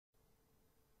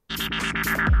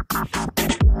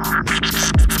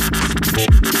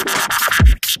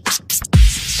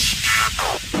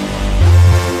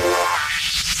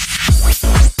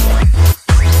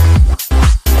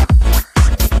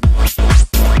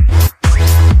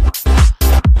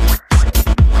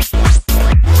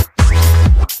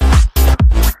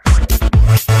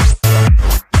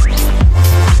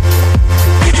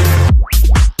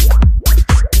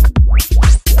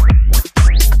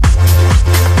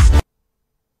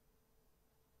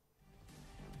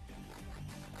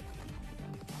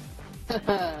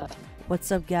What's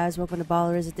up, guys? Welcome to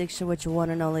BaLaRe's Addiction with your one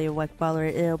and only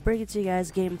BaLaRe Ill, bringing to you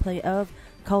guys gameplay of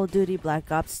Call of Duty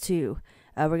Black Ops 2.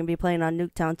 We're going to be playing on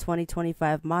Nuketown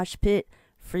 2025 Moshpit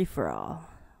Free-for-all.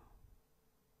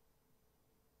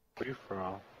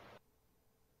 Free-for-all.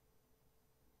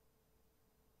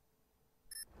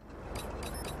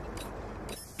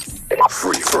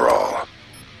 Free-for-all.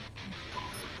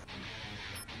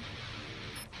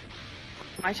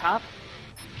 My top?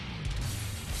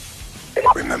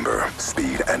 Remember,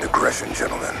 speed and aggression,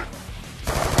 gentlemen.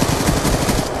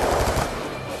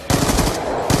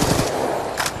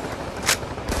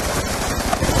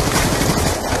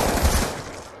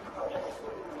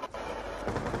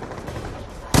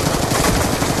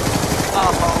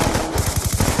 Oh,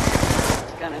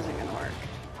 this gun isn't gonna work.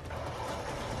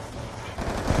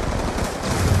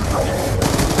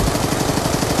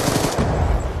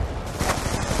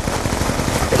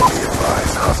 Be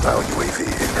advised, hostile UAV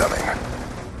incoming.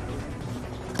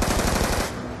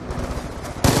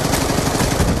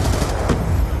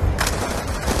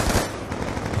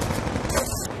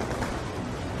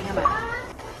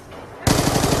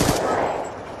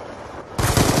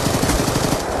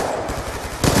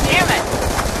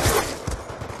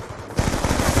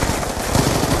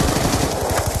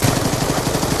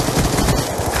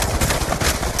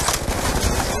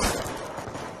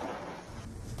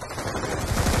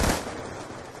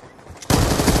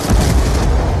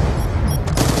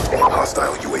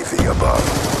 Hostile UAV above.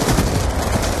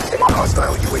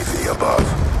 Hostile UAV above.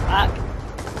 Fuck.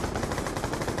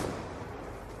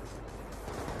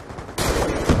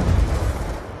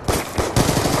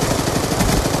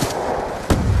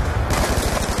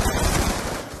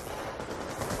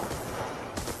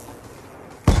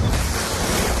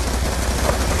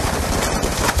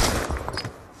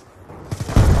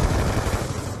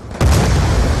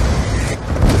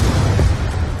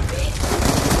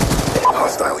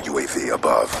 Hostile UAV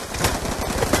above.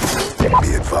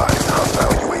 Be advised,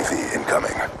 hostile UAV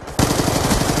incoming.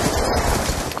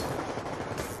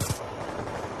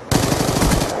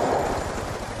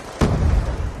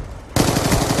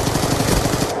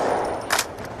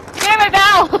 Damn it,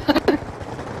 Val!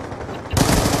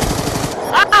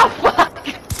 Ah, fuck!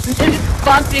 It just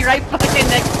bumped me right fucking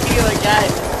next to you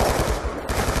again.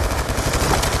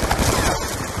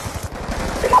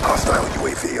 Hostile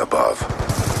UAV above.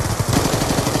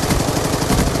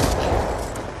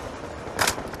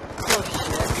 Oh,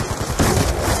 shit.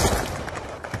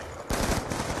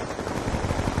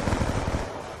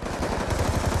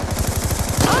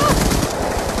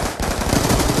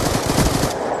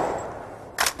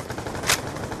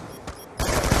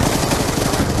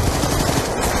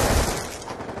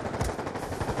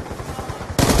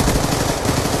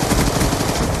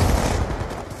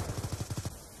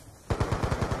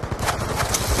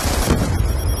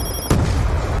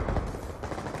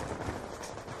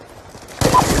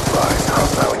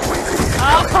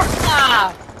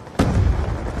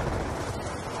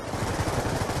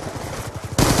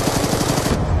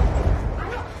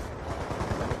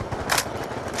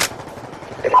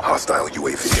 Hostile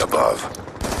UAV above.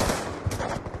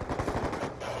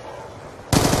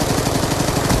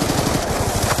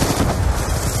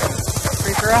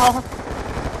 Free for all.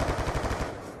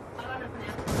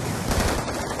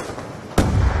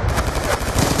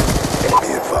 Be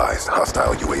advised,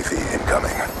 hostile UAV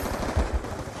incoming.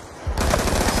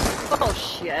 Oh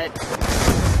shit.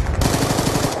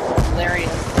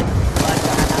 Hilarious.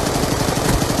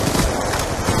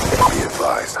 Be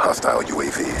advised, hostile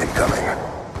UAV incoming.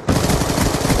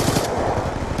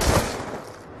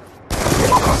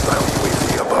 Hostile UAV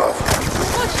above.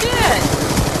 Oh shit!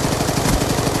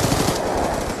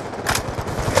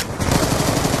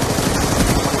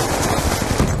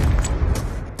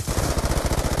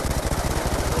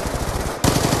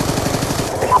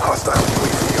 Hostile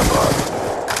UAV above.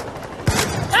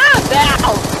 Ah,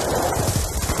 Val!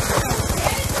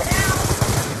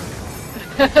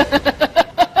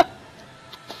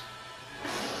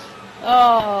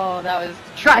 Oh, that was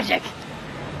tragic.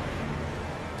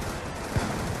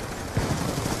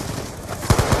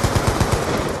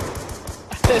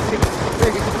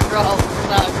 Friggin' troll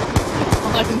sucks.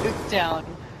 on Nuketown.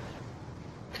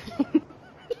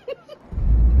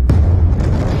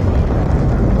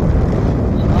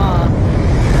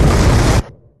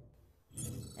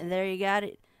 And there you got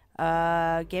it.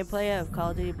 Gameplay of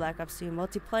Call of Duty Black Ops 2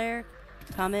 multiplayer.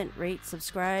 Comment, rate,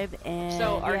 subscribe, and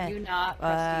So are yeah. you not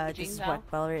This is prestiging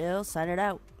what now? BaLaRe sign it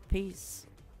out. Peace.